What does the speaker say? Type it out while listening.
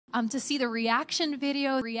to see the reaction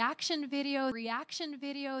videos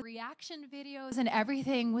and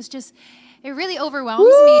everything was just, it really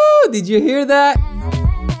overwhelms me. Did you hear that?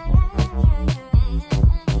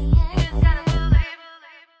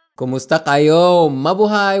 Kumusta kayo?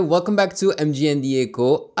 Mabuhay! Welcome back to MGNDA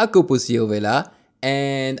ko. Ako po si Ovela.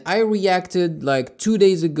 And I reacted like 2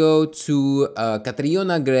 days ago to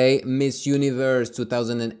Catriona Gray, Miss Universe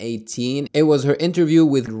 2018. It was her interview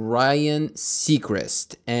with Ryan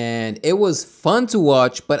Seacrest. And it was fun to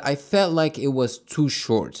watch, but I felt like it was too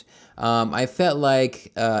short. I felt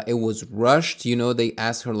like it was rushed. You know, they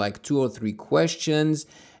asked her like 2 or 3 questions.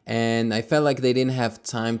 And I felt like they didn't have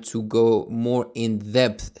time to go more in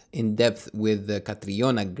depth with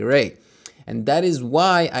Catriona Gray. And that is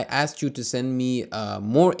why I asked you to send me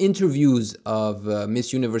more interviews of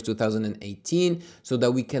Miss Universe 2018 so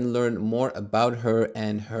that we can learn more about her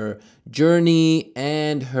and her journey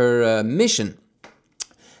and her mission.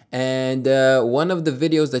 And one of the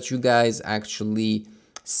videos that you guys actually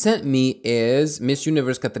sent me is Miss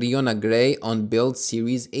Universe Catriona Gray on Build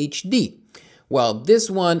Series HD. Well, this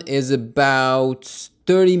one is about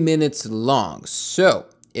 30 minutes long. So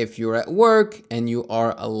if you're at work and you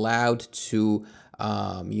are allowed to,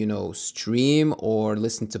 you know, stream or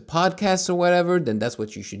listen to podcasts or whatever, then that's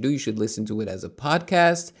what you should do. You should listen to it as a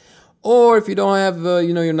podcast. Or if you don't have,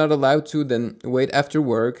 you know, you're not allowed to, then wait after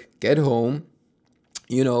work, get home,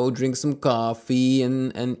 you know, drink some coffee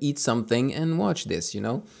and eat something and watch this, you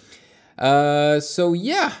know. So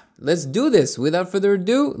yeah, let's do this. Without further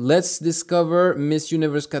ado, let's discover Miss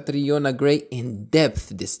Universe Catriona Gray in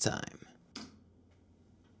depth this time.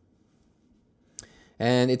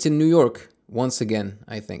 And it's in New York, once again,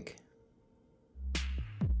 I think.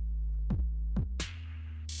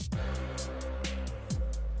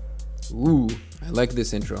 Ooh, I like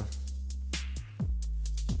this intro.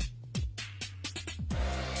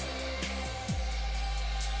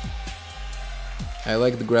 I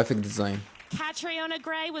like the graphic design. Catriona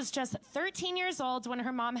Gray was just 13 years old when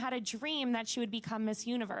her mom had a dream that she would become Miss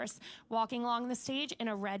Universe, walking along the stage in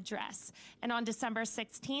a red dress. And on December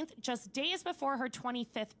 16th, just days before her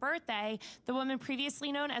 25th birthday, the woman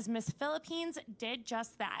previously known as Miss Philippines did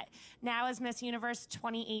just that. Now as Miss Universe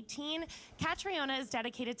 2018, Catriona is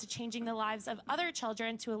dedicated to changing the lives of other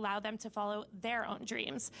children to allow them to follow their own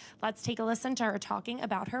dreams. Let's take a listen to her talking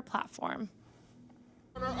about her platform.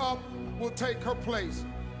 Runner-up will take her place.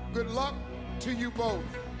 Good luck to you both.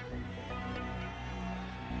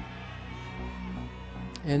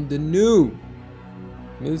 And the new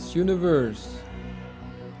Miss Universe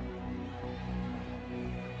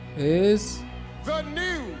is... The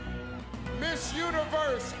new Miss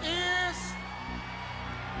Universe is...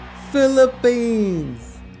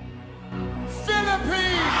 Philippines!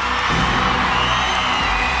 Philippines!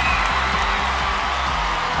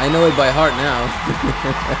 I know it by heart now.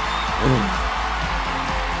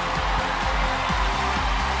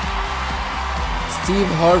 Steve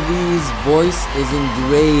Harvey's voice is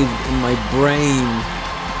engraved in my brain.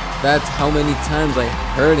 That's how many times I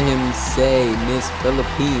heard him say Miss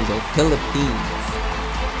Philippines or Philippines.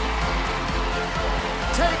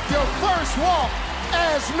 Take your first walk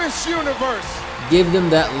as Miss Universe. Give them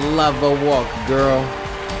that lava walk, girl.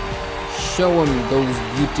 Show them those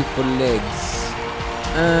beautiful legs.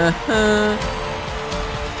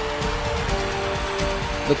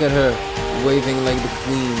 Look at her, waving like the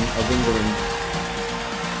Queen of England.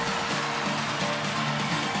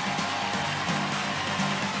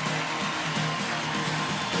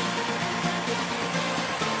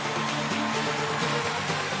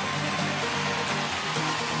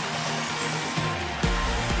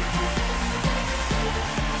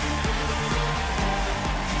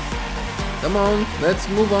 Come on, let's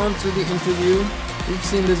move on to the interview. We've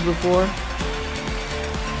seen this before.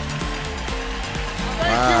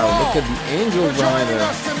 Wow, look at the angel behind her.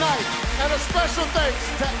 Us tonight, and a special thanks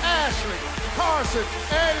to Ashley, Carson,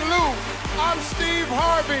 and Lou. I'm Steve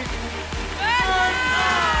Harvey.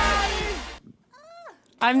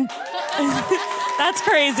 That's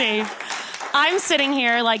crazy. I'm sitting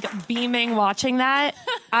here like beaming watching that.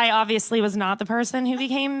 I obviously was not the person who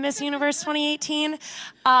became Miss Universe 2018.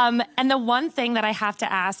 And the one thing that I have to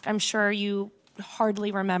ask, I'm sure you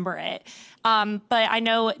hardly remember it, but I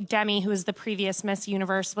know Demi, who is the previous Miss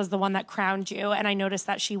Universe, was the one that crowned you, and I noticed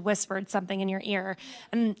that she whispered something in your ear.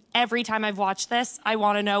 And every time I've watched this, I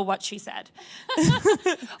want to know what she said.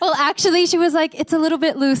 Well, actually, she was like, it's a little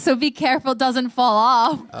bit loose, so be careful, doesn't fall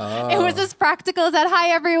off. Oh. It was as practical as that. Hi,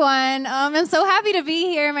 everyone. I'm so happy to be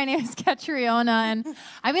here. My name is Catriona, and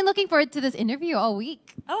I've been looking forward to this interview all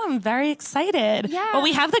week. Oh, I'm very excited. Yeah. Well,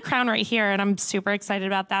 we have the crown right here, and I'm super excited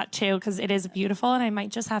about that, too, because it is beautiful. beautiful, and I might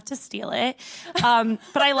just have to steal it. But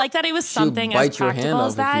I like that it was something as practical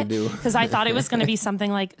as that, because I thought it was going to be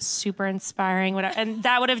something like super inspiring, whatever, and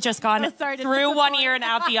that would have just gone through one ear and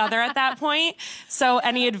out the other at that point. So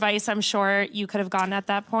any advice I'm sure you could have gotten at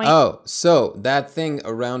that point? Oh, so that thing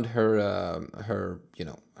around her,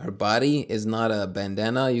 her body is not a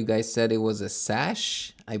bandana. You guys said it was a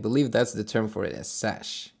sash. I believe that's the term for it, a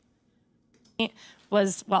sash.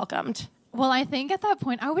 Was welcomed. Well, I think at that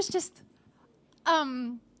point I was just,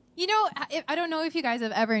 you know, I don't know if you guys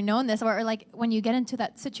have ever known this, or like when you get into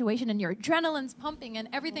that situation and your adrenaline's pumping and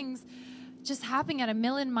everything's just happening at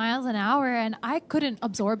 1,000,000 miles an hour, and I couldn't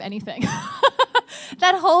absorb anything.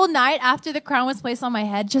 That whole night after the crown was placed on my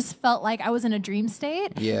head just felt like I was in a dream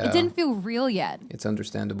state. Yeah. It didn't feel real yet. It's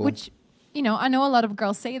understandable. Which, you know, I know a lot of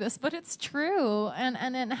girls say this, but it's true.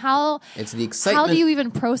 And how it's the excitement. How do you even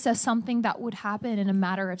process something that would happen in a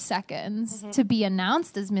matter of seconds to be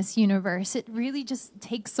announced as Miss Universe? It really just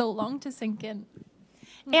takes so long to sink in.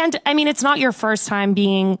 And I mean, it's not your first time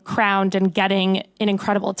being crowned and getting an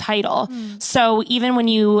incredible title. So even when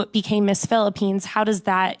you became Miss Philippines, how does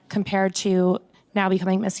that compare to now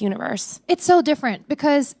becoming Miss Universe? It's so different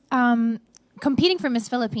because competing for Miss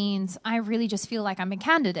Philippines, I really just feel like I'm a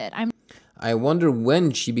candidate. I wonder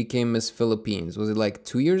when she became Miss Philippines. Was it like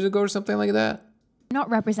 2 years ago or something like that? Not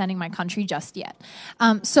representing my country just yet.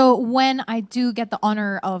 So when I do get the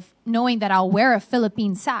honor of knowing that I'll wear a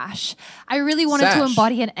Philippine sash, I really wanted to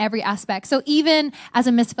embody it in every aspect. So even as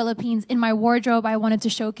a Miss Philippines, in my wardrobe, I wanted to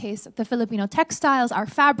showcase the Filipino textiles, our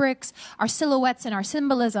fabrics, our silhouettes, and our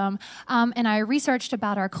symbolism. And I researched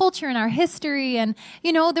about our culture and our history. And,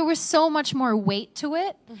 you know, there was so much more weight to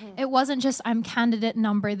it. It wasn't just, I'm candidate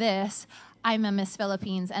number this. I'm a Miss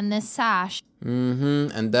Philippines, and this sash.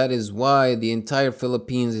 And that is why the entire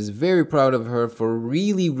Philippines is very proud of her for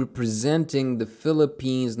really representing the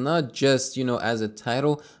Philippines, not just, you know, as a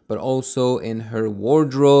title, but also in her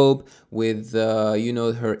wardrobe with, you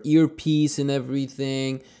know, her earpiece and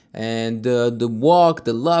everything, and the walk,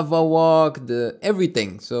 the lava walk, the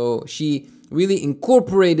everything. So she really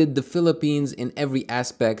incorporated the Philippines in every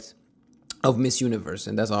aspect of Miss Universe,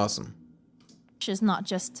 and that's awesome. Is not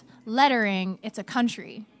just lettering, it's a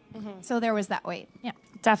country. So there was that weight. Yeah,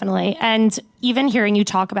 definitely. And even hearing you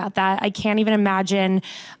talk about that, I can't even imagine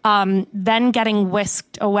then getting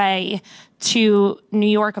whisked away to New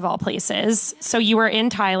York of all places. So you were in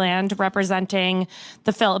Thailand representing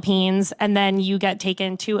the Philippines, and then you get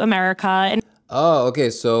taken to America. And oh, okay.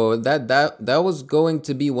 So that was going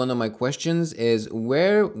to be one of my questions, is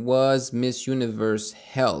where was Miss Universe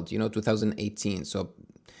held, you know, 2018. So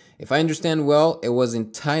if I understand well, it was in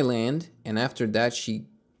Thailand, and after that she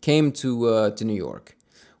came to New York,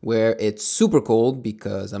 where it's super cold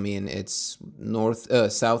because, I mean, it's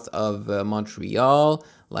south of Montreal,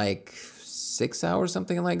 like 6 hours,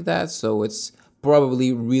 something like that. So it's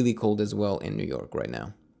probably really cold as well in New York right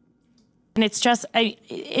now. And it's just,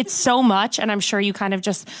 it's so much, and I'm sure you kind of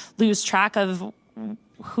just lose track of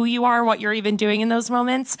who you are, what you're even doing in those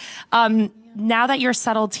moments. Now that you're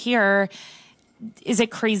settled here, is it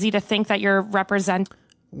crazy to think that you're representing?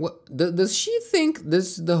 What does she think?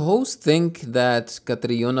 Does the host think that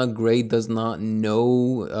Catriona Gray does not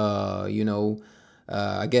know, you know,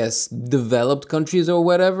 I guess developed countries or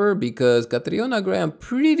whatever? Because Catriona Gray, I'm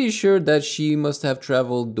pretty sure that she must have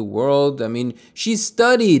traveled the world. I mean, she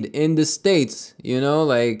studied in the States, you know,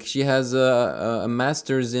 like she has a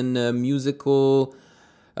master's in musical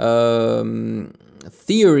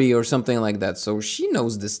theory or something like that. So she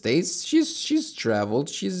knows the States. She's traveled.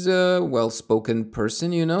 She's a well-spoken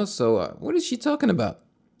person, you know. So what is she talking about?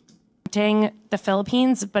 The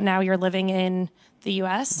Philippines, but now you're living in the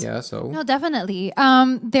US? Yeah, so no, definitely.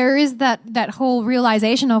 There is that whole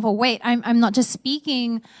realization of, oh wait, I'm not just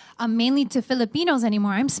speaking mainly to Filipinos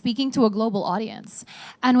anymore. I'm speaking to a global audience,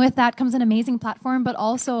 and with that comes an amazing platform. But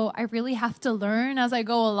also, I really have to learn as I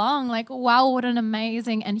go along. Like, wow, what an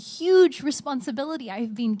amazing and huge responsibility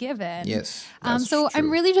I've been given. Yes. So true.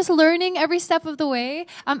 I'm really just learning every step of the way.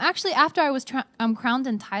 Actually, after I was crowned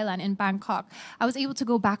in Thailand, in Bangkok, I was able to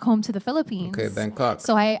go back home to the Philippines. Okay, Bangkok.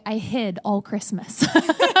 So I hid all Christmas.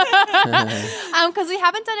 Because we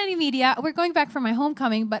haven't done any media. We're going back for my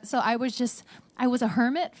homecoming, but so I was a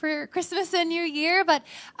hermit for Christmas and New Year, but,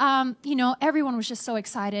 you know, everyone was just so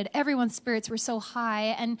excited. Everyone's spirits were so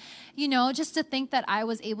high. And, you know, just to think that I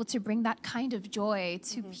was able to bring that kind of joy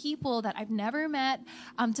to people that I've never met,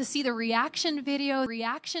 to see the reaction videos,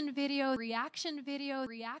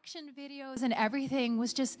 and everything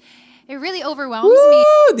was just, it really overwhelms me.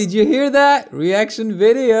 Did you hear that? Reaction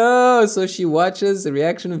video. So she watches the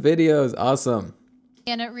reaction videos. Awesome.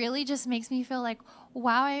 And it really just makes me feel like,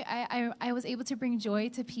 wow, I was able to bring joy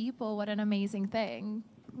to people. What an amazing thing.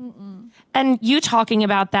 And you talking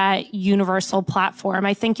about that universal platform,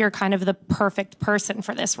 I think you're kind of the perfect person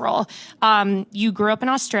for this role. You grew up in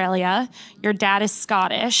Australia, your dad is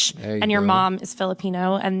Scottish, and your mom is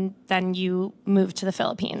Filipino, and then you moved to the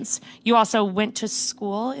Philippines. You also went to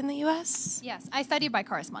school in the U.S.? Yes, I studied by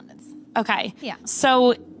correspondence. Okay. Yeah.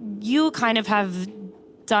 So you kind of have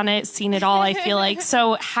done it, seen it all, I feel like.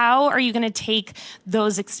 So how are you going to take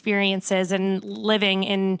those experiences and living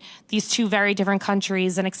in these two very different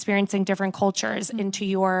countries and experiencing different cultures into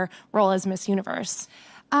your role as Miss Universe?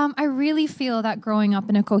 I really feel that growing up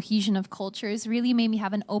in a cohesion of cultures really made me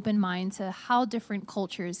have an open mind to how different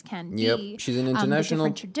cultures can be. Yep, she's an international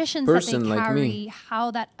different traditions person that they carry, like me. how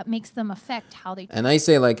that makes them affect how they. And I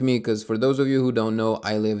say like me because for those of you who don't know,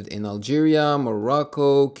 I lived in Algeria,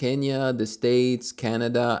 Morocco, Kenya, the States,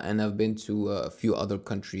 Canada, and I've been to a few other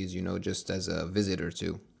countries, you know, just as a visitor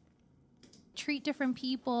too. Treat different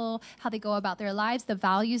people, how they go about their lives, the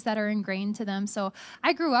values that are ingrained to them. So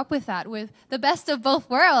I grew up with that, with the best of both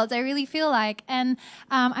worlds, I really feel like. And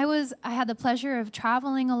I had the pleasure of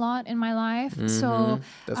traveling a lot in my life. So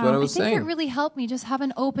that's what I was think saying. it really helped me just have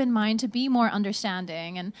an open mind to be more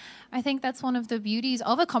understanding. And I think that's one of the beauties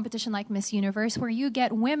of a competition like Miss Universe, where you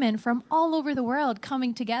get women from all over the world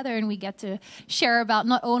coming together, and we get to share about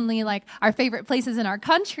not only like our favorite places in our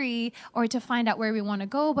country or to find out where we want to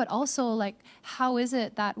go, but also like how is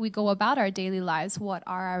it that we go about our daily lives? What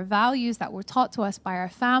are our values that were taught to us by our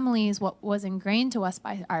families? What was ingrained to us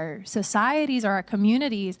by our societies or our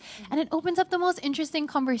communities? And it opens up the most interesting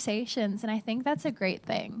conversations. And I think that's a great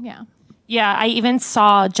thing. Yeah. Yeah, I even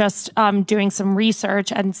saw just doing some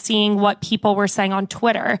research and seeing what people were saying on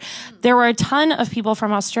Twitter. There were a ton of people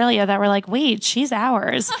from Australia that were like, wait, she's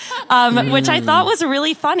ours, which I thought was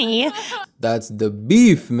really funny. That's the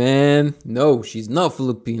beef, man. No, she's not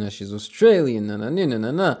Filipina. She's Australian. No, no, no, no,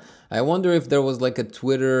 no, no. I wonder if there was like a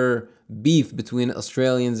Twitter beef between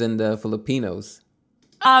Australians and Filipinos.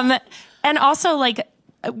 And also, like,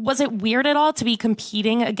 was it weird at all to be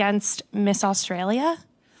competing against Miss Australia?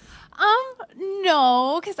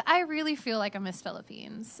 No, because I really feel like a Miss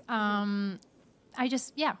Philippines. I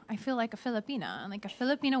feel like a Filipina, like a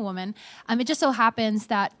Filipino woman. It just so happens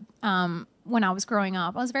that when I was growing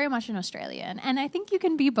up, I was very much an Australian, and I think you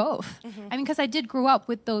can be both. I mean, because I did grow up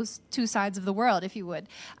with those two sides of the world, if you would.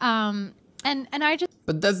 And I just.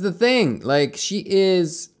 But that's the thing. Like, she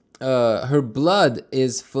is, her blood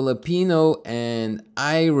is Filipino and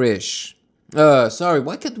Irish. Sorry,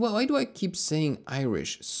 why do I keep saying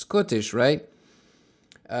Irish? Scottish, right?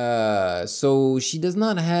 So she does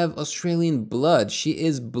not have Australian blood. She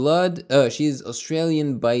is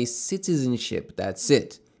Australian by citizenship. That's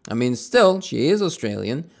it. I mean, still, she is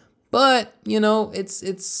Australian, but, you know,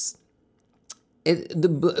 the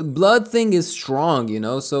blood thing is strong, you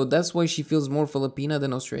know, so that's why she feels more Filipina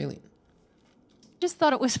than Australian. Just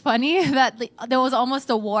thought it was funny that there was almost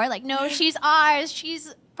a war. Like, no, she's ours.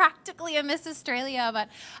 She's practically a Miss Australia, but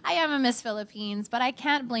I am a Miss Philippines. But I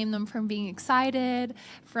can't blame them from being excited,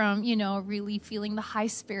 from, you know, really feeling the high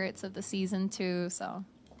spirits of the season too. So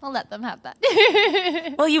I'll let them have that.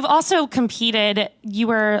 Well, you've also competed. You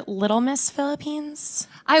were Little Miss Philippines.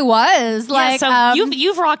 I was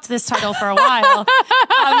you've rocked this title for a while.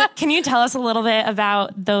 Can you tell us a little bit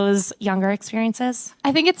about those younger experiences?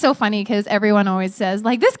 I think it's so funny because everyone always says,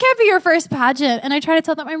 like, this can't be your first pageant. And I try to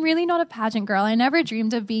tell them I'm really not a pageant girl. I never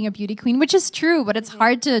dreamed of being a beauty queen, which is true, but it's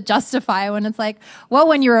hard to justify when it's like, well,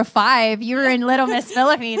 when you were 5, you were in Little Miss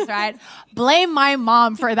Philippines, right? Blame my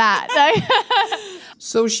mom for that.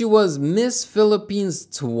 So she was Miss Philippines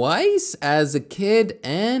twice as a kid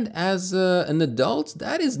and as an adult?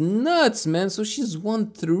 That is nuts, man. So she's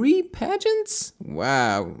won 3 pageants?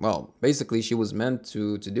 Wow. Well, basically she was meant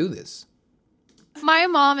to do this. My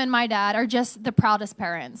mom and my dad are just the proudest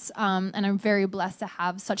parents, and I'm very blessed to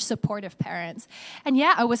have such supportive parents. And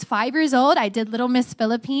yeah, I was 5 years old. I did Little Miss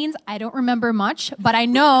Philippines. I don't remember much, but I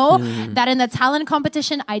know that in the talent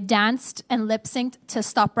competition, I danced and lip-synced to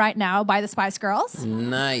Stop Right Now by the Spice Girls.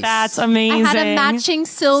 Nice. That's amazing. I had a matching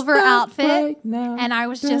silver outfit, and I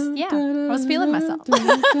was just, I was feeling myself.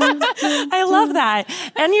 I love that.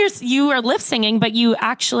 And you are lip singing, but you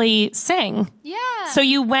actually sing. Yeah. So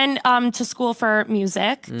you went to school for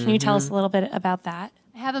music. Can you tell us a little bit about that?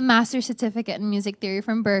 I have a master's certificate in music theory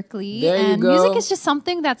from Berkeley. There you and go. music is just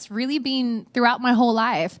something that's really been throughout my whole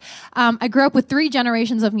life. I grew up with 3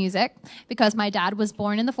 generations of music because my dad was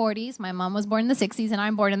born in the 40s, my mom was born in the 60s, and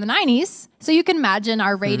I'm born in the 90s. So you can imagine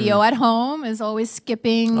our radio at home is always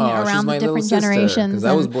skipping around the different generations.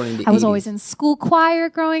 I was born in the 80s. I was always in school choir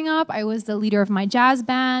growing up. I was the leader of my jazz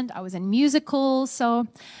band. I was in musicals. So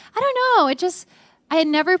I don't know. I had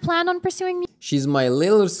never planned on pursuing music. She's my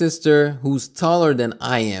little sister who's taller than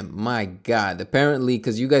I am. My God. Apparently,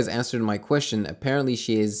 because you guys answered my question, apparently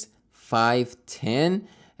she is 5'10".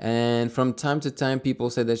 And from time to time, people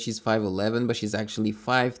say that she's 5'11", but she's actually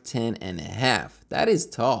 5'10 and a half. That is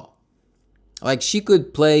tall. Like, she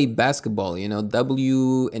could play basketball, you know,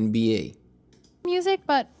 WNBA. Music,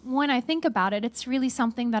 but when I think about it, it's really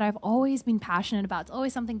something that I've always been passionate about. It's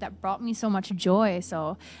always something that brought me so much joy.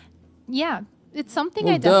 So, yeah. It's something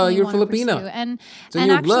I definitely want to pursue. And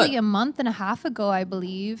actually a month and a half ago, I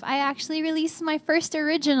believe, I actually released my first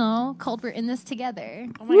original called We're In This Together.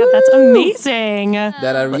 Oh my God, that's amazing.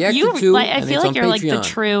 That I reacted to, I feel like you're like the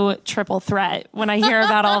true triple threat when I hear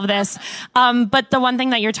about all of this. But the one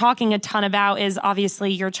thing that you're talking a ton about is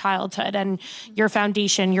obviously your childhood and your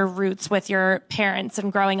foundation, your roots with your parents and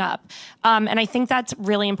growing up. And I think that's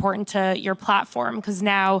really important to your platform because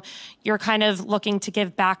now you're kind of looking to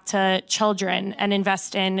give back to children and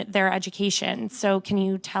invest in their education. So can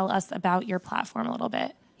you tell us about your platform a little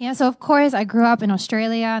bit? Yeah, so of course I grew up in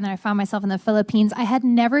Australia and then I found myself in the Philippines. I had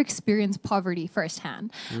never experienced poverty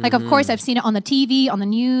firsthand. Like, of course, I've seen it on the TV, on the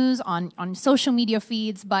news, on social media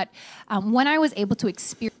feeds, but when I was able to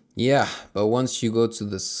experience... Yeah, but once you go to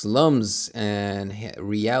the slums and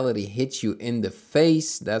reality hits you in the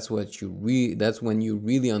face, that's when you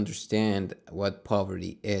really understand what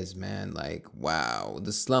poverty is, man. Like, wow,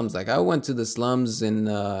 the slums. Like, I went to the slums in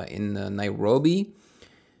Nairobi.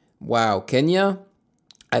 Wow, Kenya.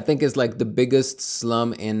 I think it's like the biggest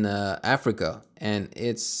slum in Africa, and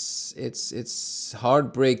it's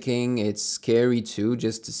heartbreaking. It's scary too,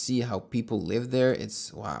 just to see how people live there.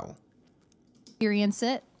 It's wow. Experience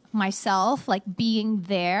it myself, like being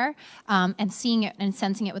there and seeing it and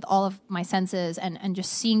sensing it with all of my senses and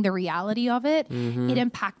just seeing the reality of it, it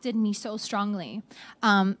impacted me so strongly.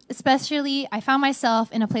 Especially, I found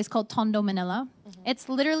myself in a place called Tondo, Manila. It's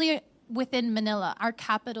literally within Manila, our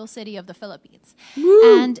capital city of the Philippines.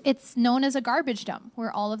 Woo! And it's known as a garbage dump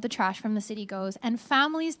where all of the trash from the city goes. And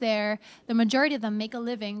families there, the majority of them make a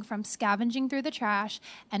living from scavenging through the trash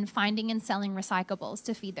and finding and selling recyclables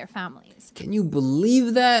to feed their families. Can you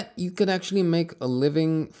believe that? You could actually make a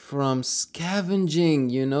living from scavenging,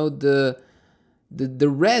 you know, the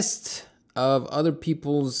rest of other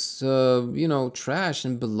people's, trash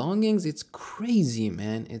and belongings. It's crazy,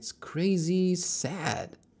 man. It's crazy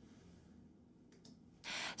sad.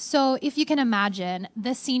 So if you can imagine,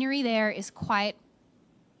 the scenery there is quite,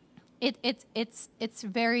 it's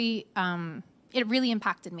very, it really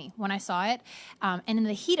impacted me when I saw it. And in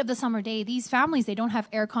the heat of the summer day, these families, they don't have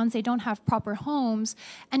air cons, they don't have proper homes.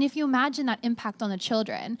 And if you imagine that impact on the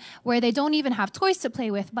children, where they don't even have toys to play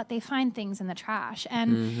with, but they find things in the trash.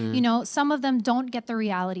 And, you know, some of them don't get the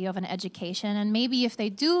reality of an education. And maybe if they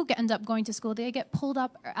do end up going to school, they get pulled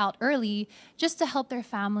out early just to help their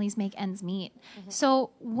families make ends meet.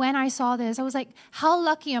 So when I saw this, I was like, how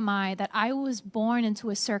lucky am I that I was born into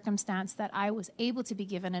a circumstance that I was able to be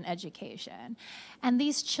given an education? And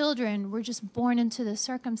these children were just born into this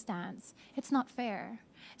circumstance. It's not fair.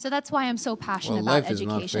 So that's why I'm so passionate about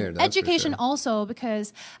education. Education also,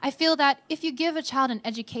 because I feel that if you give a child an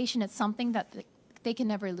education, it's something that they can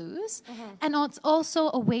never lose. And it's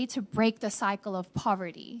also a way to break the cycle of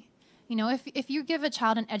poverty. You know, if you give a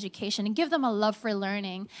child an education and give them a love for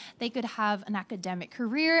learning, they could have an academic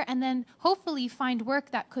career and then hopefully find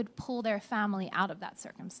work that could pull their family out of that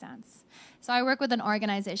circumstance. So I work with an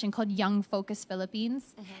organization called Young Focus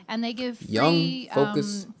Philippines, and they give free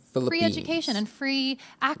education and free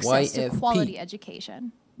access to quality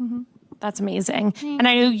education. That's amazing. And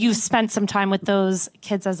I know you've spent some time with those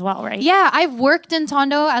kids as well, right? Yeah, I've worked in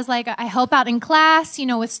Tondo as I help out in class, you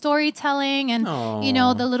know, with storytelling and, you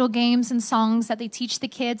know, the little games and songs that they teach the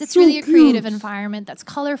kids. It's really a creative environment that's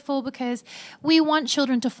colorful because we want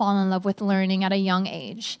children to fall in love with learning at a young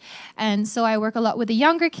age. And so I work a lot with the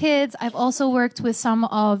younger kids. I've also worked with some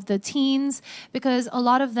of the teens because a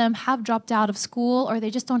lot of them have dropped out of school or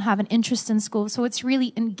they just don't have an interest in school. So it's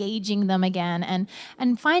really engaging them again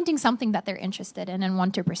and finding something that they're interested in and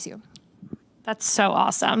want to pursue. That's so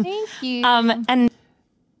awesome. Thank you. And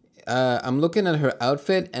I'm looking at her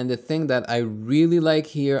outfit, and the thing that I really like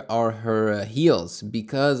here are her heels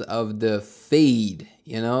because of the fade.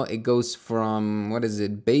 You know, it goes from, what is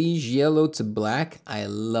it, beige, yellow to black. I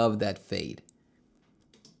love that fade.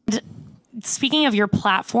 Speaking of your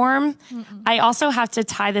platform, I also have to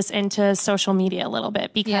tie this into social media a little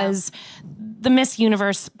bit because the Miss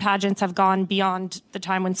Universe pageants have gone beyond the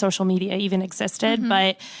time when social media even existed.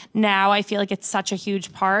 But now I feel like it's such a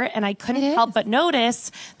huge part. And I couldn't help but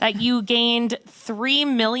notice that you gained 3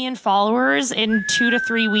 million followers in 2 to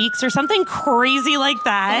 3 weeks or something crazy like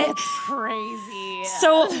that. It's crazy.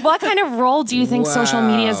 So what kind of role do you think social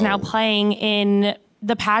media is now playing in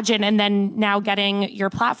the pageant and then now getting your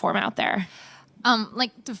platform out there?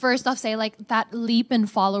 Like, to first off say, like, that leap in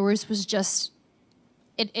followers was just,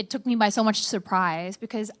 it took me by so much surprise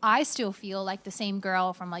because I still feel like the same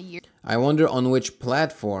girl from a year. I wonder on which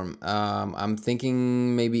platform. I'm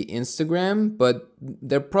thinking maybe Instagram, but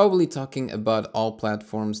they're probably talking about all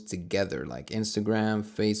platforms together, like Instagram,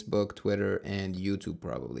 Facebook, Twitter, and YouTube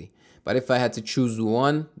probably. But if I had to choose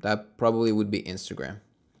one, that probably would be Instagram.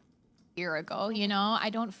 Year ago, you know, I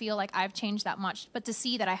don't feel like I've changed that much, but to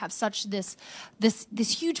see that I have such this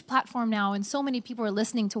huge platform now and so many people are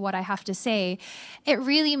listening to what I have to say, it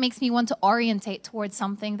really makes me want to orientate towards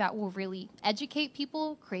something that will really educate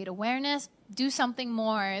people, create awareness, do something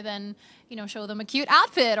more than, you know, show them a cute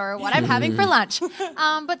outfit or what I'm having for lunch.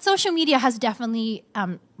 But social media has definitely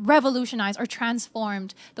revolutionized or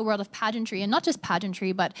transformed the world of pageantry, and not just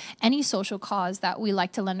pageantry, but any social cause that we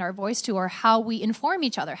like to lend our voice to, or how we inform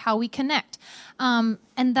each other, how we connect. And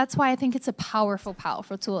that's why I think it's a powerful,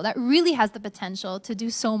 powerful tool that really has the potential to do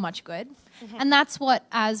so much good. And that's what,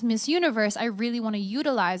 as Miss Universe, I really want to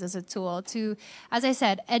utilize as a tool to, as I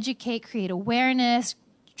said, educate, create awareness,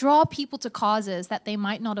 draw people to causes that they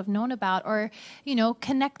might not have known about, or, you know,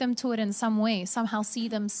 connect them to it in some way, somehow see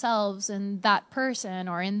themselves in that person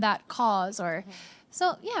or in that cause. Or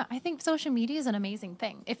so, yeah, I think social media is an amazing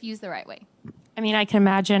thing if used the right way. I mean, I can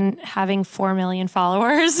imagine having 4 million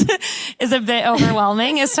followers is a bit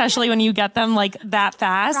overwhelming, especially when you get them like that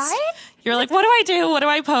fast. Right? You're like, what do I do? What do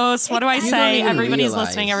I post? What do I say? Everybody's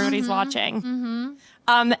listening. Everybody's watching.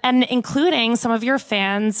 And including some of your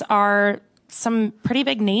fans are some pretty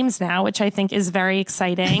big names now, which I think is very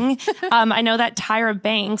exciting. I know that Tyra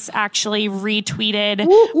Banks actually retweeted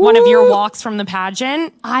one of your walks from the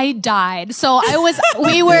pageant. I died. So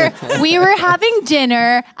we were having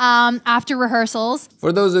dinner after rehearsals.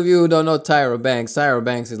 For those of you who don't know Tyra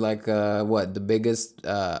Banks is like what, the biggest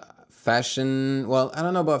fashion, well, I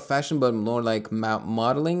don't know about fashion, but more like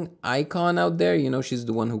modeling icon out there. You know, she's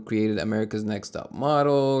the one who created America's Next Top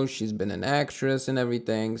Model. She's been an actress and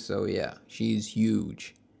everything. So yeah, she's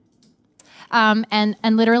huge. And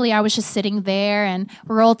literally I was just sitting there and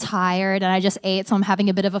we're all tired and I just ate, so I'm having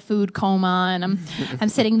a bit of a food coma, and I'm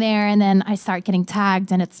sitting there, and then I start getting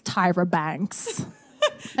tagged and it's Tyra Banks.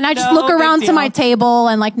 And I just look around to my table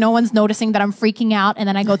and like no one's noticing that I'm freaking out, and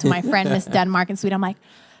then I go to my friend Miss Denmark in Sweden. I'm like,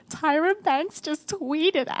 Tyra Banks just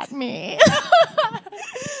tweeted at me.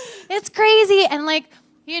 It's crazy. And like,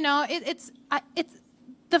 you know, it's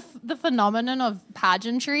the phenomenon of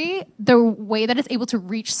pageantry, the way that it's able to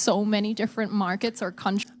reach so many different markets or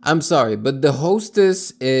countries. I'm sorry, but the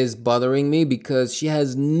hostess is bothering me because she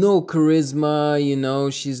has no charisma, you know,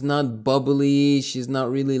 she's not bubbly, she's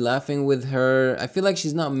not really laughing with her. I feel like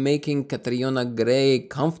she's not making Catriona Gray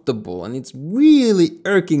comfortable, and it's really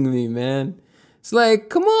irking me, man. It's like,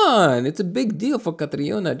 come on, it's a big deal for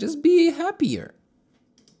Catriona. Just be happier.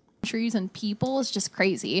 Trees and people is just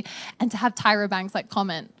crazy. And to have Tyra Banks like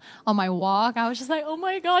comment on my walk, I was just like, oh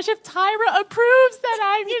my gosh, if Tyra approves, then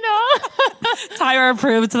I'm, you know. Tyra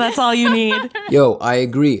approved, so that's all you need. Yo, I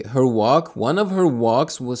agree. Her walk, one of her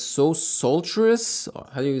walks was so sultrous.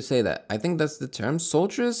 How do you say that? I think that's the term,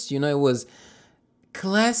 sultrous. You know, it was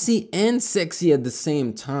classy and sexy at the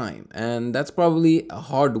same time, and that's probably a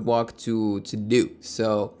hard walk to do.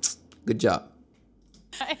 So good job.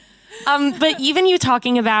 But even you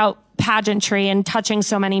talking about pageantry and touching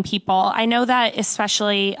so many people, I know that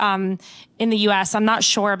especially in the US, I'm not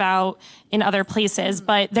sure about in other places,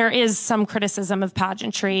 but there is some criticism of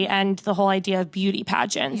pageantry and the whole idea of beauty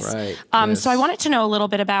pageants. Right. So I wanted to know a little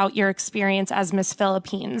bit about your experience as Miss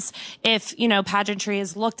Philippines. If, you know, pageantry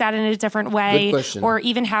is looked at in a different way, or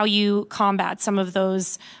even how you combat some of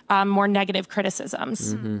those more negative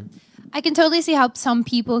criticisms. I can totally see how some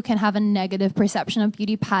people can have a negative perception of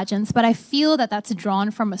beauty pageants, but I feel that that's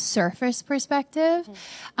drawn from a surface perspective.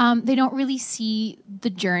 They don't really see the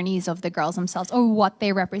journeys of the girls themselves or what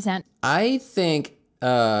they represent. I think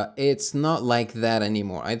it's not like that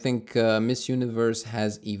anymore. I think Miss Universe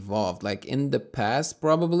has evolved. Like in the past,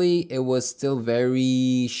 probably it was still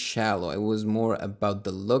very shallow. It was more about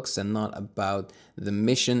the looks and not about the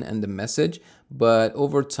mission and the message. But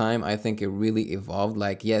over time, I think it really evolved.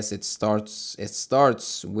 Like, yes, it starts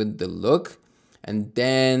with the look, and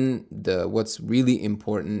then what's really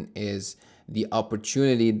important is the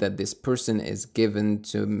opportunity that this person is given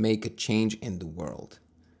to make a change in the world.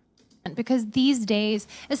 Because these days,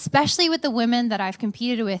 especially with the women that I've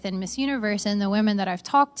competed with in Miss Universe and the women that I've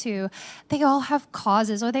talked to, they all have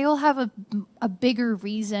causes, or they all have a bigger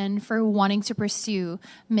reason for wanting to pursue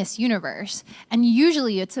Miss Universe. And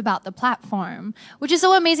usually it's about the platform, which is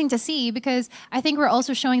so amazing to see, because I think we're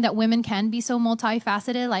also showing that women can be so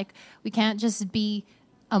multifaceted. Like, we can't just be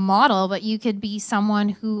a model, but you could be someone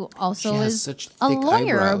who also is a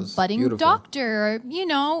lawyer, or a budding doctor, or, you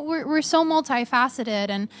know, we're so multifaceted.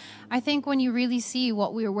 And I think when you really see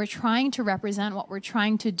what we're trying to represent, what we're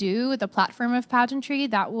trying to do with the platform of pageantry,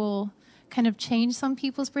 that will kind of change some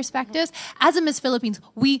people's perspectives. As a Miss Philippines,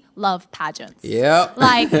 we love pageants. Yeah.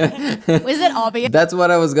 Like, is it obvious? That's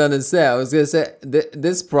what I was gonna say. I was gonna say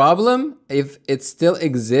this problem, if it still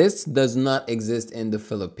exists, does not exist in the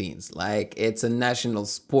Philippines. Like, it's a national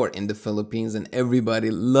sport in the Philippines and everybody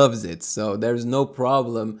loves it. So there's no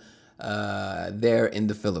problem there in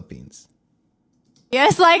the Philippines.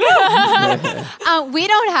 Yes, like, we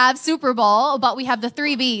don't have Super Bowl, but we have the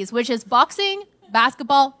 3 Bs, which is boxing,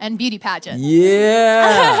 basketball, and beauty pageant.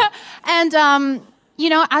 Yeah. And, you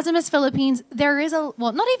know, as a Miss Philippines, there is well,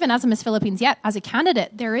 not even as a Miss Philippines yet, as a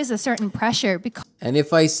candidate, there is a certain pressure. And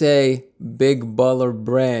if I say big baller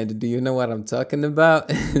brand, do you know what I'm talking about?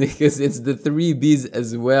 Because it's the 3 Bs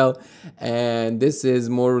as well. And this is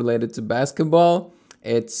more related to basketball.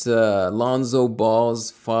 It's Lonzo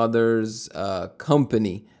Ball's father's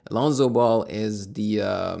company. Lonzo Ball is the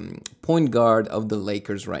point guard of the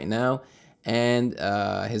Lakers right now. And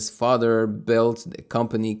his father built a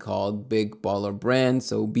company called Big Baller Brand,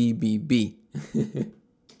 so BBB.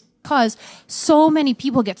 Because so many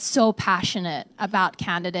people get so passionate about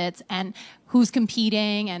candidates and who's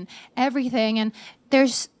competing and everything. And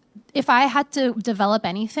if I had to develop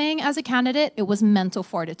anything as a candidate, it was mental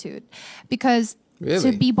fortitude. Because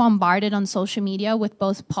to be bombarded on social media with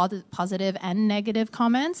both positive and negative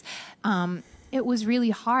comments, it was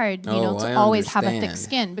really hard, you know, to always have a thick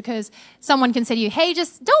skin, because someone can say to you, hey,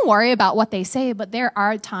 just don't worry about what they say. But there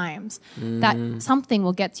are times that something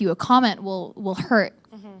will get to you, a comment will hurt.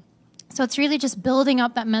 So it's really just building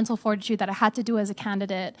up that mental fortitude that I had to do as a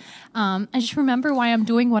candidate. And just remember why I'm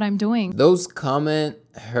doing what I'm doing. Those comments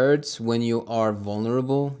hurts when you are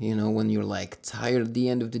vulnerable, you know, when you're like tired at the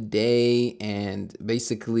end of the day, and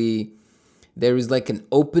basically there is like an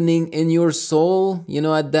opening in your soul, you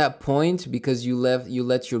know, at that point, because you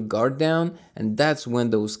let your guard down, and that's when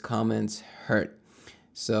those comments hurt.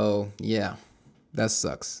 So yeah, that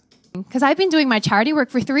sucks. Because I've been doing my charity work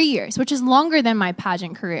for 3 years, which is longer than my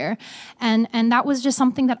pageant career. And that was just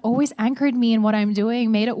something that always anchored me in what I'm doing,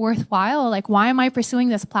 made it worthwhile. Like, why am I pursuing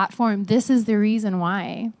this platform? This is the reason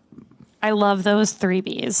why. I love those 3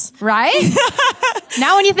 Bs. Right?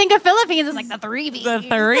 Now when you think of Philippines, it's like the 3 Bs. The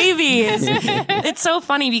 3 Bs. It's so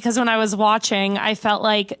funny because when I was watching, I felt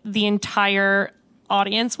like the entire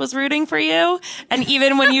audience was rooting for you. And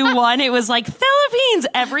even when you won, it was like Philippines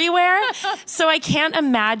everywhere. So I can't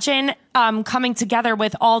imagine coming together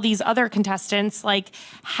with all these other contestants, like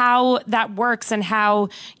how that works, and how,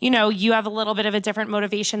 you know, you have a little bit of a different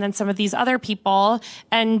motivation than some of these other people.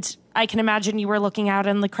 And I can imagine you were looking out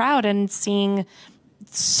in the crowd and seeing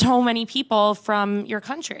so many people from your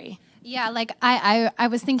country. Yeah, like I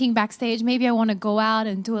was thinking backstage, maybe I want to go out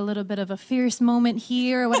and do a little bit of a fierce moment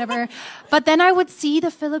here or whatever. But then I would see the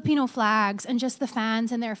Filipino flags and just the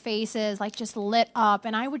fans and their faces like just lit up,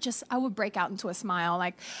 and I would break out into a smile.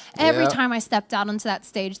 Like every time I stepped out onto that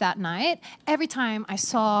stage that night, every time I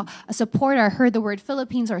saw a supporter, heard the word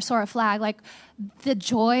Philippines or saw a flag, like the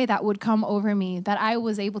joy that would come over me that I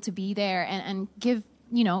was able to be there and give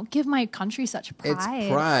my country such pride. It's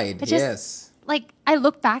pride, yes. Like, I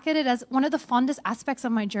look back at it as one of the fondest aspects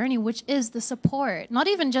of my journey, which is the support. Not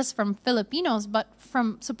even just from Filipinos, but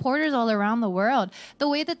from supporters all around the world. The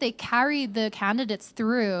way that they carry the candidates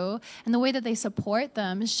through and the way that they support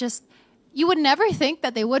them is just, you would never think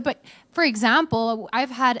that they would. But for example,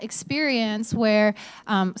 I've had experience where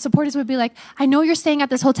supporters would be like, I know you're staying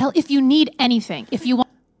at this hotel if you need anything, if you want.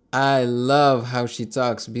 I love how she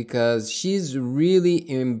talks, because she's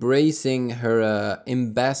really embracing her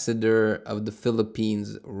ambassador of the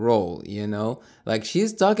Philippines role, you know? Like,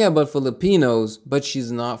 she's talking about Filipinos, but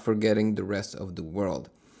she's not forgetting the rest of the world.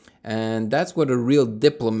 And that's what a real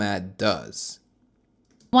diplomat does.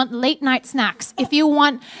 Want late night snacks, if you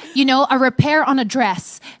want, you know, a repair on a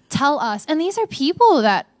dress, tell us. And these are people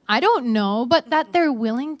that I don't know, but that they're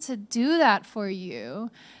willing to do that for you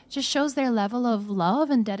just shows their level of love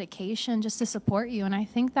and dedication just to support you. And I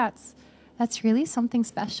think that's really something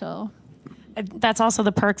special. That's also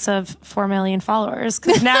the perks of 4 million followers.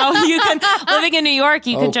 Because now you can, living in New York,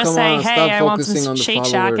 you can just say, hey, I want some Shake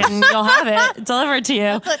Shack, and you'll have it delivered to you.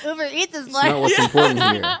 That's what Uber Eats is like. That's not what's important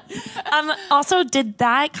here. Also, did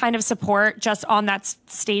that kind of support just on that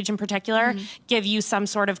stage in particular give you some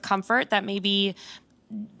sort of comfort that maybe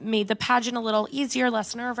made the pageant a little easier,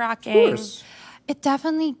 less nerve-wracking? Of course. It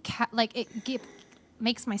definitely,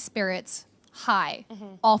 makes my spirits high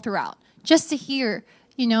all throughout. Just to hear,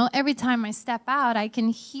 you know, every time I step out, I can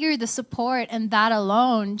hear the support, and that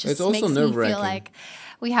alone just makes me feel like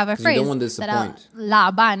we have a phrase, you don't want to disappoint.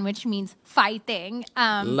 Laban, which means fighting.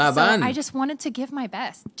 Laban. So I just wanted to give my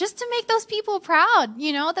best, just to make those people proud,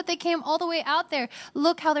 you know, that they came all the way out there.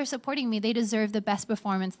 Look how they're supporting me. They deserve the best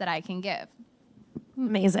performance that I can give.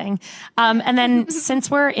 Amazing. And then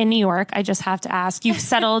since we're in New York, I just have to ask, you've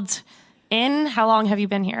settled in, how long have you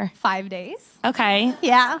been here? 5 days. Okay.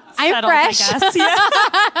 Yeah. I'm Settled, fresh. I guess.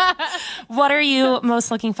 Yeah. What are you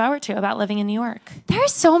most looking forward to about living in New York?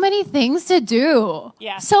 There's so many things to do.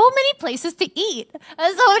 Yeah. So many places to eat.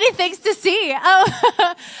 There's so many things to see.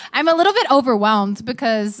 I'm a little bit overwhelmed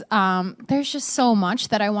because there's just so much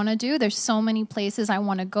that I want to do. There's so many places I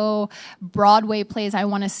want to go, Broadway plays I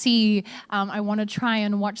want to see. I want to try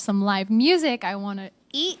and watch some live music. I want to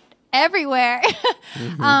eat everywhere.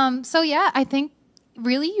 So yeah, I think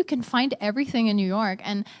really you can find everything in New York,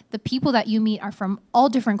 and the people that you meet are from all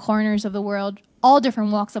different corners of the world, all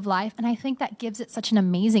different walks of life, and I think that gives it such an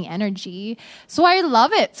amazing energy. So I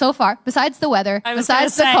love it so far, besides the weather,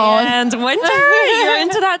 besides the cold. And winter, you're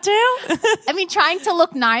into that too? I mean, trying to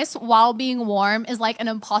look nice while being warm is like an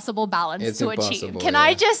impossible balance to achieve. Can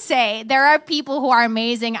I just say, there are people who are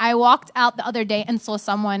amazing. I walked out the other day and saw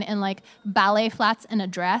someone in like ballet flats and a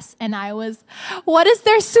dress, and I was, what is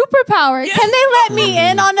their superpower? Can they let me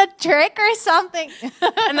in on a trick or something?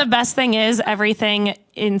 And the best thing is everything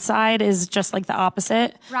inside is just like the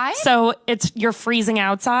opposite. Right? So you're freezing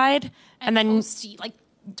outside and then toasty, like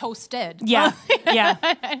toasted. Yeah.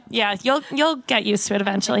 Yeah. You'll get used to it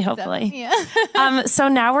eventually, hopefully. Yeah. So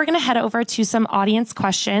now we're going to head over to some audience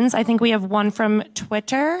questions. I think we have one from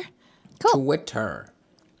Twitter. Cool. Twitter.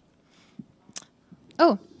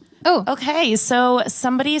 Oh. Okay, so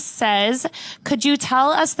somebody says, could you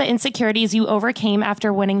tell us the insecurities you overcame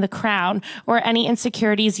after winning the crown, or any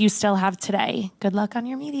insecurities you still have today? Good luck on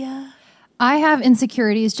your media. I have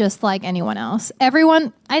insecurities just like anyone else.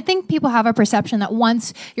 I think people have a perception that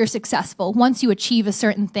once you're successful, once you achieve a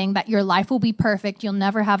certain thing, that your life will be perfect, you'll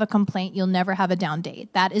never have a complaint, you'll never have a down day.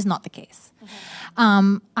 That is not the case.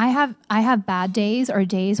 I have bad days, or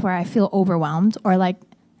days where I feel overwhelmed, or like,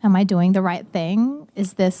 am I doing the right thing?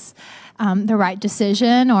 Is this the right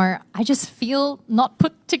decision? Or I just feel not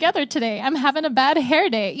put together today. I'm having a bad hair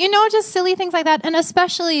day. You know, just silly things like that. And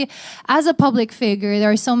especially as a public figure, there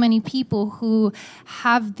are so many people who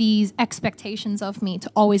have these expectations of me to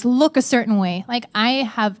always look a certain way. Like I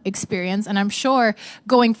have experience, and I'm sure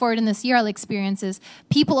going forward in this year I'll experience is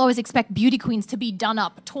people always expect beauty queens to be done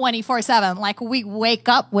up 24/7. Like we wake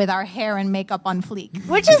up with our hair and makeup on fleek,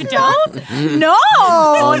 which is not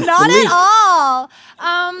at all.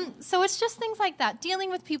 So it's just things like that, dealing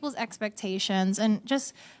with people's expectations and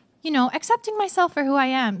just, you know, accepting myself for who I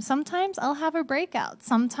am. Sometimes I'll have a breakout.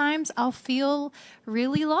 Sometimes I'll feel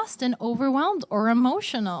really lost and overwhelmed or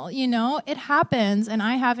emotional. You know, it happens, and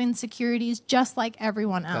I have insecurities just like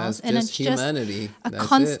everyone else. That's just humanity. Just a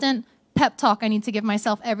constant pep talk I need to give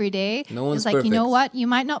myself every day. No one's it's like, perfect. you know what? You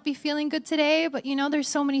might not be feeling good today, but you know, there's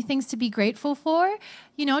so many things to be grateful for.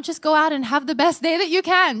 You know, just go out and have the best day that you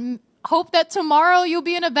can. Hope that tomorrow you'll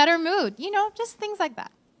be in a better mood. You know, just things like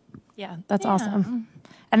that. Yeah, that's awesome.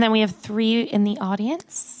 And then we have 3 in the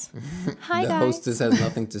audience. Hi, the guys. hostess has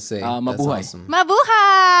nothing to say. That's Mabuhay. awesome.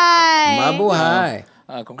 Mabuhay!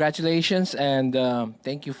 Mabuhay. Congratulations, and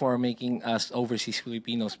thank you for making us overseas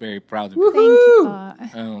Filipinos very proud of you.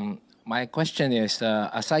 Thank you. My question is,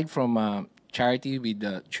 aside from charity with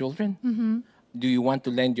the children, do you want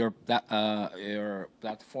to lend your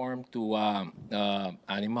platform to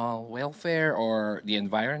animal welfare or the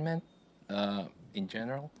environment in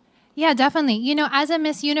general? Yeah, definitely. You know, as a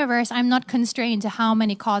Miss Universe, I'm not constrained to how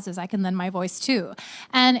many causes I can lend my voice to.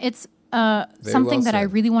 And it's something that I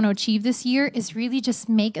really want to achieve this year is really just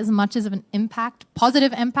make as much of an impact,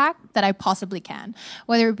 positive impact, that I possibly can.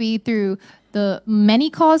 Whether it be through the many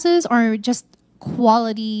causes or just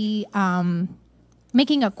quality,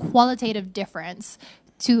 making a qualitative difference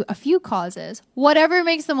to a few causes. Whatever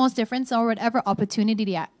makes the most difference or whatever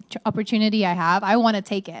opportunity I have, I want to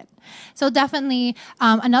take it. So definitely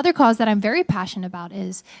another cause that I'm very passionate about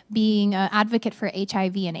is being an advocate for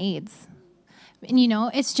HIV and AIDS. And, you know,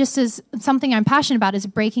 it's just as something I'm passionate about is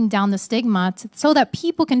breaking down the stigma so that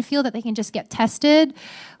people can feel that they can just get tested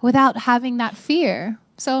without having that fear.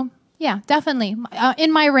 So, yeah, definitely.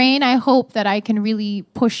 In my reign, I hope that I can really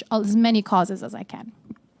push as many causes as I can.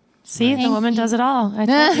 See, the woman does it all. I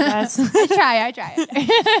told you guys. I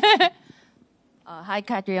try. Hi,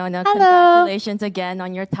 Catriona. Hello. Congratulations again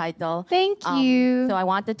on your title. Thank you. So I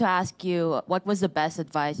wanted to ask you, what was the best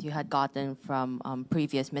advice you had gotten from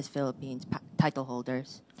previous Miss Philippines title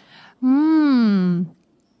holders?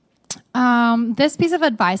 This piece of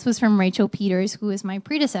advice was from Rachel Peters, who is my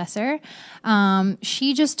predecessor.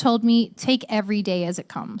 She just told me, take every day as it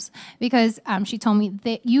comes. Because she told me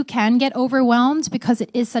that you can get overwhelmed because it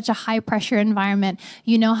is such a high pressure environment.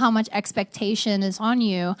 You know how much expectation is on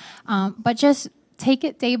you. But just take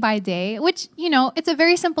it day by day, which, you know, it's a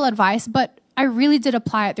very simple advice, but I really did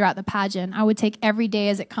apply it throughout the pageant. I would take every day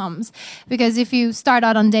as it comes. Because if you start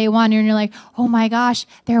out on day one and you're like, oh my gosh,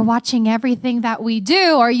 they're watching everything that we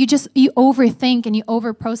do, or you overthink and you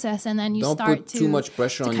overprocess, and then you Don't start put to too much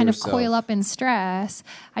pressure on kind yourself. of coil up in stress.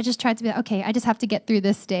 I just tried to be like, okay, I just have to get through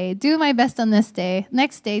this day, do my best on this day,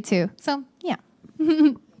 next day too. So yeah.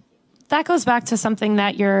 That goes back to something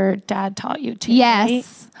that your dad taught you too. Yes.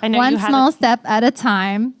 Right? I know One you had small step at a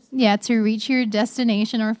time. Yeah, to reach your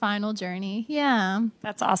destination or final journey. Yeah.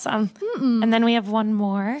 That's awesome. And then we have one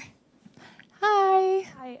more. Hi.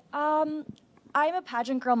 Hi. I'm a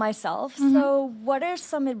pageant girl myself, so what are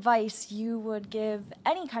some advice you would give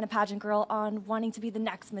any kind of pageant girl on wanting to be the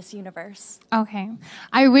next Miss Universe? Okay.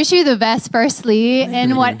 I wish you the best, firstly,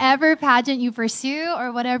 in whatever pageant you pursue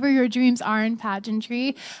or whatever your dreams are in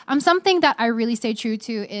pageantry. Something that I really stay true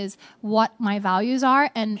to is what my values are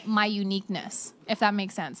and my uniqueness, if that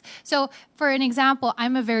makes sense. So, for an example,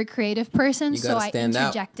 I'm a very creative person, so I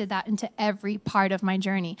interjected that into every part of my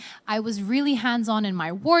journey. I was really hands-on in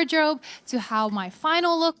my wardrobe to how my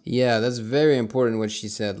final look. Yeah, that's very important what she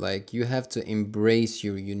said. Like, you have to embrace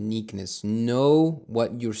your uniqueness. Know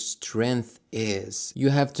what your strength is. You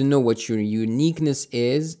have to know what your uniqueness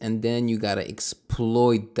is, and then you gotta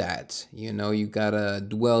exploit that. You know, you gotta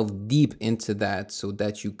delve deep into that so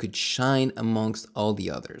that you could shine amongst all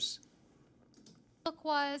the others. Look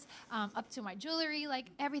was up to my jewelry, like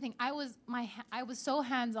everything. I was so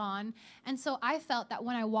hands-on, and so I felt that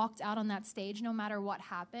when I walked out on that stage, no matter what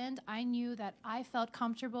happened, I knew that I felt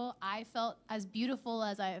comfortable, I felt as beautiful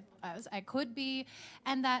as I could be,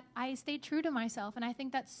 and that I stayed true to myself. And I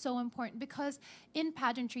think that's so important, because in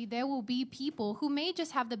pageantry there will be people who may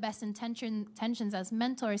just have the best intentions as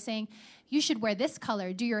mentors, saying you should wear this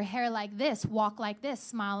color, do your hair like this, walk like this,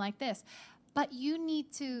 smile like this, but you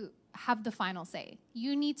need to have the final say.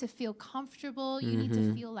 You need to feel comfortable. You need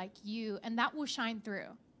to feel like you, and that will shine through.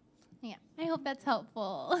 Yeah, I hope that's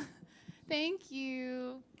helpful. Thank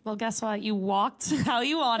you. Well, guess what? You walked how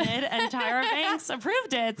you wanted, and Tyra Banks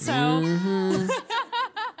approved it. So,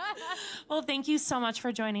 well, thank you so much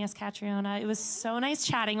for joining us, Catriona. It was so nice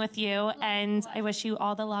chatting with you, and I wish you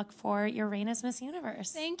all the luck for your reign as Miss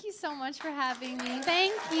Universe. Thank you so much for having me.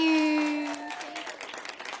 Thank you.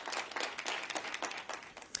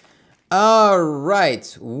 All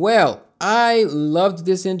right. Well, I loved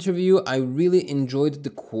this interview. I really enjoyed the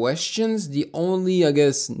questions. The only, I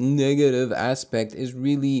guess, negative aspect is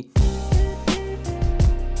really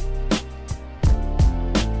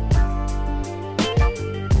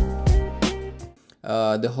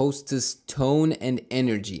the hostess' tone and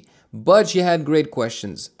energy. But she had great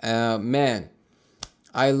questions. Man,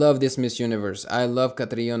 I love this Miss Universe. I love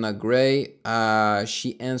Catriona Gray.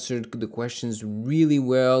 She answered the questions really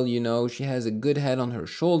well. You know, she has a good head on her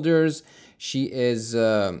shoulders. She is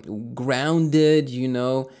grounded, you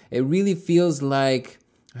know. It really feels like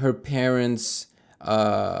her parents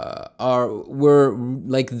were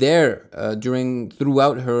like there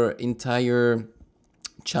throughout her entire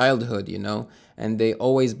childhood, you know. And they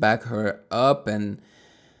always back her up, and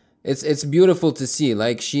it's beautiful to see.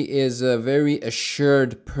 Like, she is a very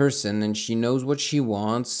assured person, and she knows what she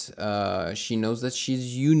wants. She knows that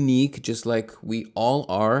she's unique, just like we all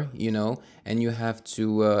are, you know, and you have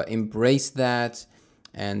to embrace that.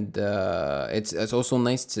 And it's also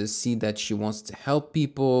nice to see that she wants to help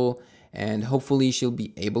people, and hopefully she'll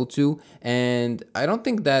be able to. And I don't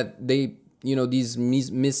think that they, you know, these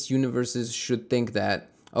Miss Universes should think that,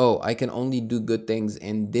 oh, I can only do good things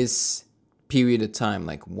in this period of time,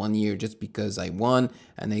 like 1 year, just because I won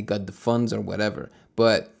and I got the funds or whatever.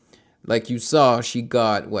 But like you saw, she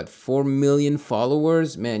got what, 4 million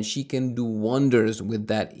followers. Man, she can do wonders with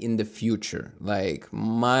that in the future. Like,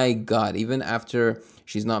 my God, even after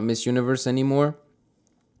she's not Miss Universe anymore,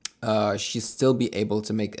 she'll still be able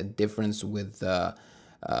to make a difference with the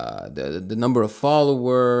number of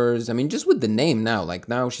followers. I mean, just with the name now, like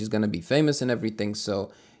now she's gonna be famous and everything.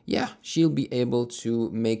 So yeah, she'll be able to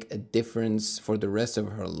make a difference for the rest of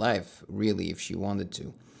her life, really, if she wanted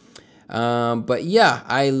to. But yeah,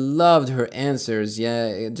 I loved her answers.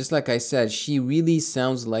 Yeah, just like I said, she really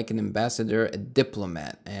sounds like an ambassador, a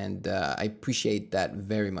diplomat, and I appreciate that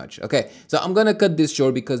very much. Okay, so I'm gonna cut this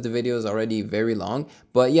short because the video is already very long.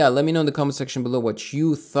 But yeah, let me know in the comment section below what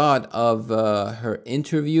you thought of her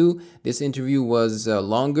interview. This interview was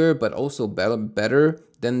longer, but also better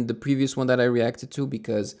than the previous one that I reacted to,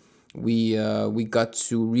 because we got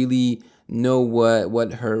to really know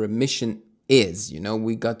what her mission is. You know,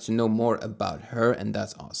 we got to know more about her, and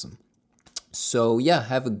that's awesome. So yeah,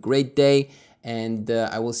 have a great day, and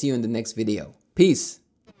I will see you in the next video. Peace.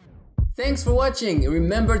 Thanks for watching.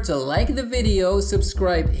 Remember to like the video,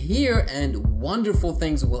 subscribe here, and wonderful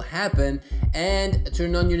things will happen, and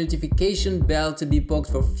turn on your notification bell to be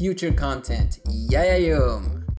poked for future content. Yayayum!